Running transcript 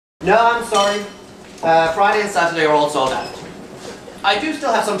No, I'm sorry. Friday and Saturday are all sold out. I do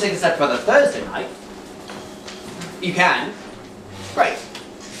still have some tickets left for the Thursday night. You can. Great.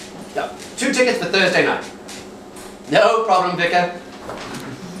 No, 2 tickets for Thursday night. No problem, Vicar.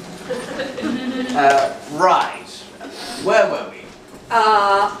 Right. Where were we?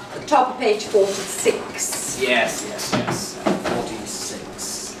 Top of page 46. Yes.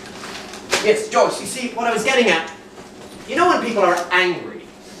 46. Yes, Joyce, you see, what I was getting at, you know when people are angry,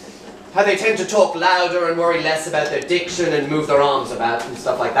 how they tend to talk louder and worry less about their diction and move their arms about and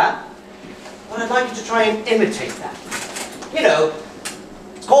stuff like that? Well, I'd like you to try and imitate that. You know,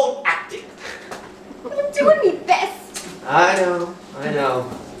 it's called acting. I'm doing my best. I know.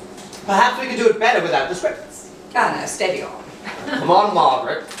 Perhaps we could do it better without the scripts. Ah, no, steady on. Come on,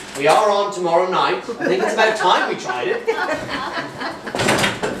 Margaret. We are on tomorrow night. I think it's about time we tried it.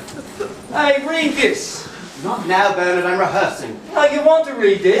 Hey, read this. Not now, Bernard. I'm rehearsing. Oh, you want to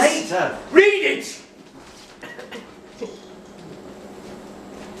read this? Later. Read it!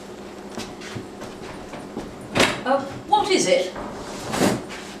 What is it?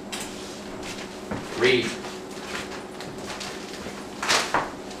 Read.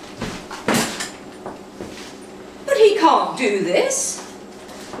 But he can't do this.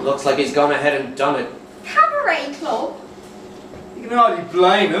 Looks like he's gone ahead and done it. Cabaret club? You can hardly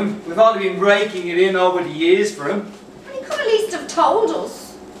blame him. We've only been raking it in over the years for him. And he could at least have told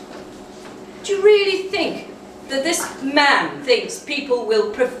us. Do you really think that this man thinks people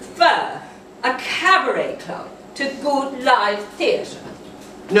will prefer a cabaret club to good live theatre?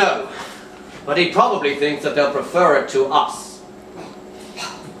 No. But he probably thinks that they'll prefer it to us.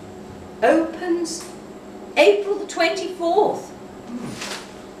 Opens April the 24th.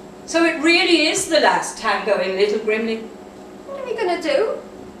 So it really is the last tango in Little Grimley. What are we going to do?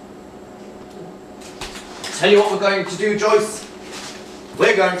 Tell you what we're going to do, Joyce.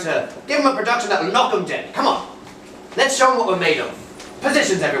 We're going to give him a production that will knock him dead. Come on. Let's show him what we're made of.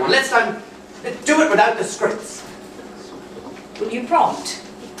 Positions, everyone. Let's do it without the scripts. Will you prompt?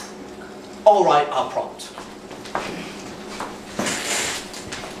 All right, I'll prompt.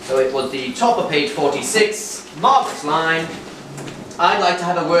 So it was the top of page 46, Margaret's line. I'd like to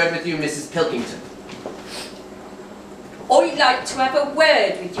have a word with you, Mrs. Pilkington. I'd like to have a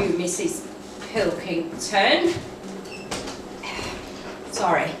word with you, Mrs. Pilkington.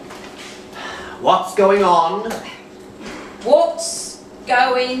 Sorry. What's going on? What's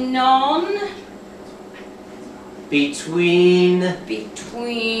going on? Between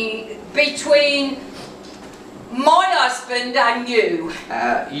my husband and you.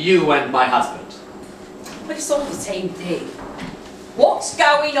 You and my husband. But it's all the same thing. What's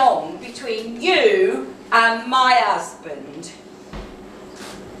going on between you and my husband?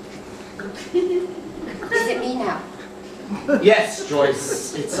 Is it me now? Yes,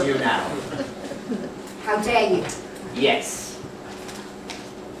 Joyce, it's you now. How dare you? Yes.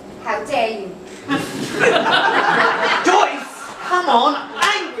 How dare you? Joyce! Come on!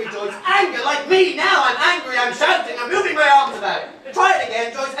 Angry, Joyce! Anger like me! Now I'm angry, I'm shouting, I'm moving my arms about. Try it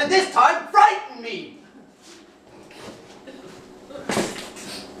again, Joyce, and this time frighten me!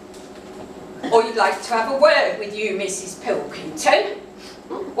 Or you'd like to have a word with you, Mrs. Pilkington.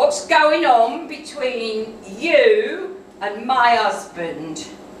 What's going on between you and my husband?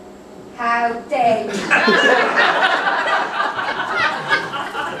 How dare you?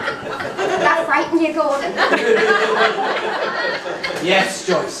 That frightened you, Gordon? Yes,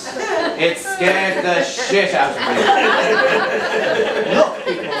 Joyce. It scared the shit out of me. Look,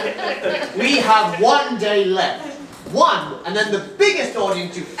 people. We have 1 day left. 1, and then the biggest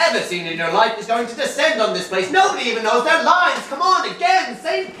audience you've ever seen in your life is going to descend on this place. Nobody even knows their lines. Come on, again,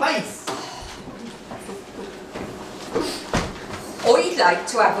 same place. I'd like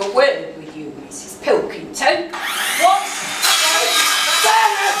to have a word with you, Mrs. Pilkington. What's...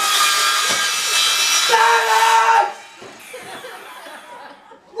 Bernard! Bernard!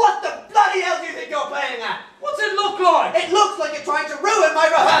 What the bloody hell do you think you're playing at? What's it look like? It looks like you're trying to ruin my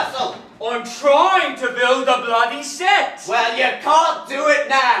rehearsal. I'm trying to build a bloody set. Well, you can't do it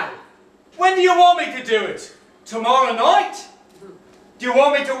now. When do you want me to do it? Tomorrow night? Do you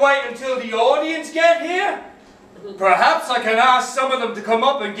want me to wait until the audience get here? Perhaps I can ask some of them to come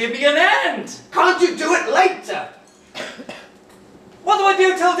up and give me an hand. Can't you do it later? What do I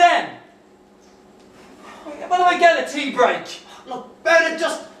do till then? When do I get a tea break? Look, Bernard,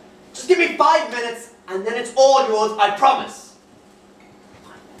 just give me 5 minutes and then it's all yours, I promise.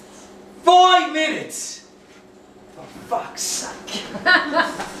 5 minutes? For fuck's sake.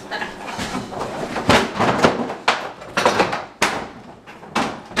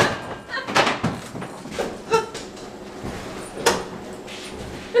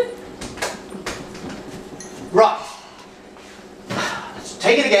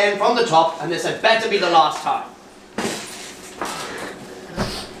 take it again from the top, and this had better be the last time.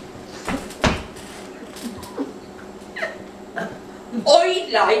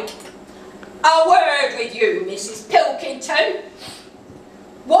 I'd like a word with you, Mrs. Pilkington.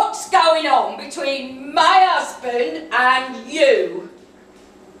 What's going on between my husband and you?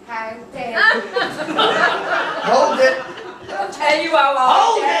 How dare you? Hold it! I'll tell you how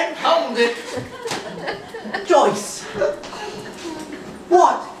I Hold it! Joyce!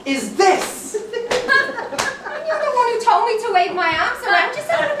 What is this? You're the one who told me to wave my arms around just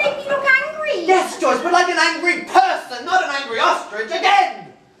so it would make me look angry. Yes, Joyce, but like an angry person, not an angry ostrich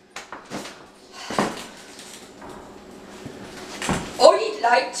again! I'd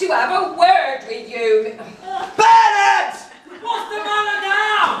like to have a word with you. Bernard! What's the matter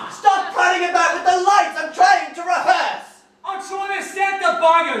now? Stop running about with the lights! I'm trying to rehearse! I'm trying to set the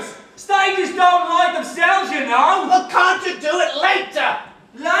buggers. Stages don't like themselves, you know. Well, can't you do it later?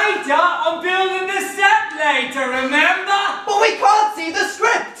 Later? I'm building the set later, remember? But we can't see the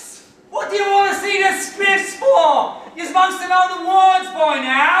scripts! What do you want to see the scripts for? You're supposed to know the words by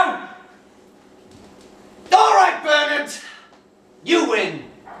now. All right, Bernard. You win.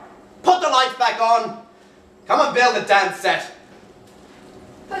 Put the lights back on. Come and build the dance set.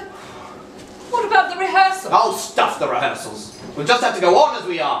 But what about the rehearsal? Oh, stuff the rehearsals. We'll just have to go on as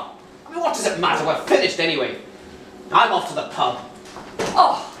we are. I mean, what does it matter? We're finished anyway. I'm off to the pub.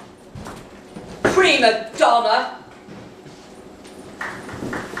 Oh, prima donna.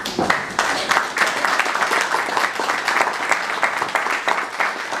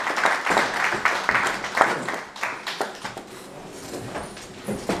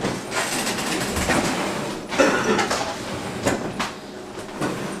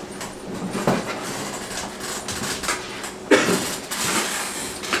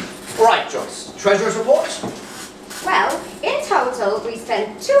 Right, Joyce. Treasurer's report? Well, in total, we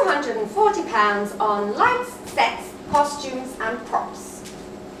spent £240 on lights, sets, costumes and props.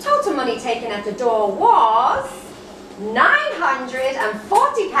 Total money taken at the door was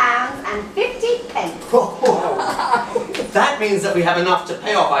 £940 and 50 pence. That means that we have enough to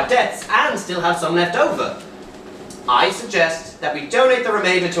pay off our debts and still have some left over. I suggest that we donate the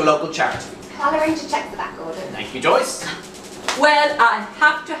remainder to a local charity. I'll arrange a cheque for that, Gordon. Thank you, Joyce. Well, I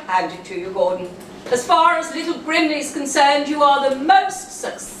have to hand it to you, Gordon. As far as little Grimley is concerned, you are the most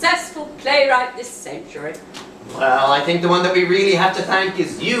successful playwright this century. Well, I think the one that we really have to thank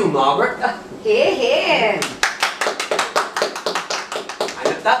is you, Margaret. Hear, hear. And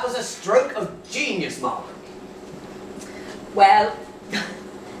if that was a stroke of genius, Margaret. Well,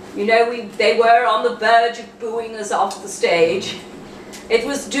 you know, they were on the verge of booing us off the stage. It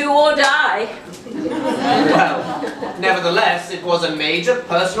was do or die. Well, nevertheless, it was a major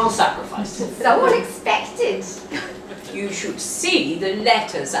personal sacrifice. So unexpected. You should see the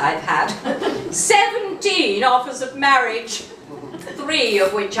letters I've had. 17 offers of marriage, 3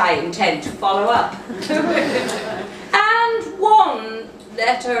 of which I intend to follow up. And 1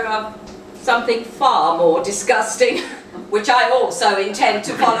 letter of something far more disgusting, which I also intend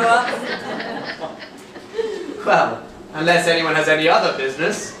to follow up. Well, unless anyone has any other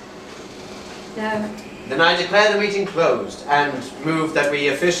business. No. Then I declare the meeting closed and move that we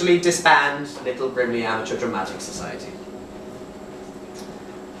officially disband Little Grimley Amateur Dramatic Society.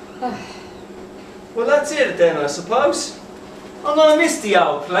 Well, that's it then, I suppose. I'm gonna miss the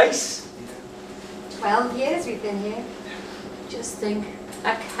old place. 12 years we've been here. Just think,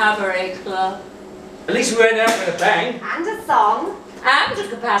 a cabaret club. At least we went out with a bang. And a song. And a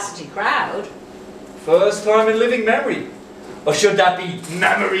capacity crowd. First time in living memory. Or should that be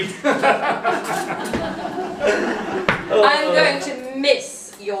memory? I'm going to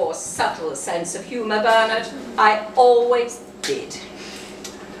miss your subtle sense of humour, Bernard. I always did.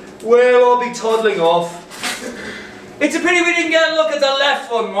 Well, I'll be toddling off. It's a pity we didn't get a look at the left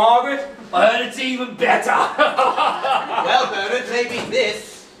one, Margaret. I heard it's even better. Well, Bernard, maybe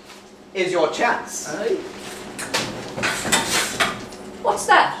this is your chance. What's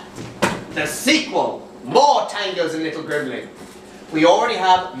that? The sequel! More tangos in Little Grimley. We already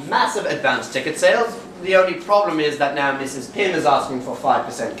have massive advance ticket sales. The only problem is that now Mrs. Pym is asking for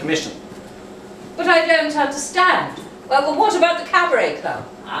 5% commission. But I don't understand. Well, what about the cabaret club?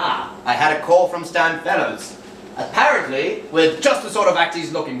 Ah, I had a call from Stan Fellows. Apparently, we're just the sort of act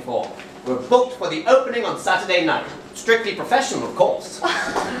he's looking for. We're booked for the opening on Saturday night. Strictly professional, of course.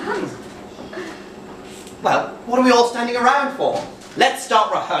 Well, what are we all standing around for? Let's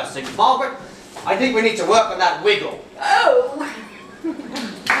start rehearsing. Margaret, I think we need to work on that wiggle. Oh,